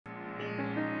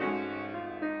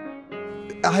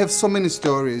I have so many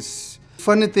stories.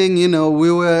 Funny thing, you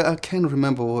know, I can't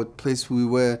remember what place we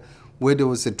were, where there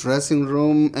was a dressing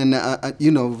room, and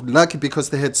you know, lucky because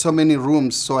they had so many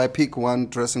rooms, so I picked one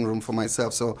dressing room for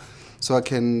myself, so I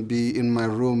can be in my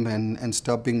room and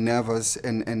stop being nervous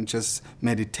and just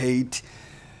meditate.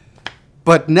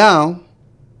 But now,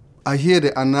 I hear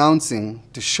the announcing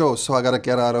the show, so I gotta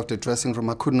get out of the dressing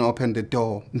room. I couldn't open the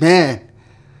door. Man!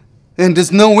 And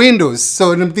there's no windows,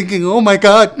 so I'm thinking, oh my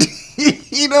God,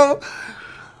 you know,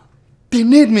 they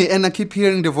need me. And I keep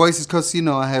hearing the voices because, you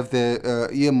know, I have the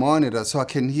ear monitor, so I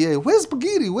can hear, where's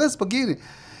Bakithi, where's Bakithi?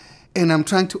 And I'm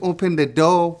trying to open the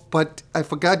door, but I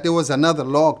forgot there was another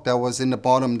lock that was in the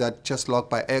bottom that just locked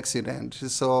by accident.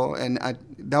 So,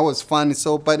 that was funny.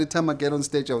 So by the time I get on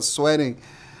stage, I was sweating,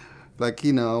 like,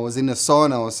 you know, I was in a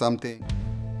sauna or something.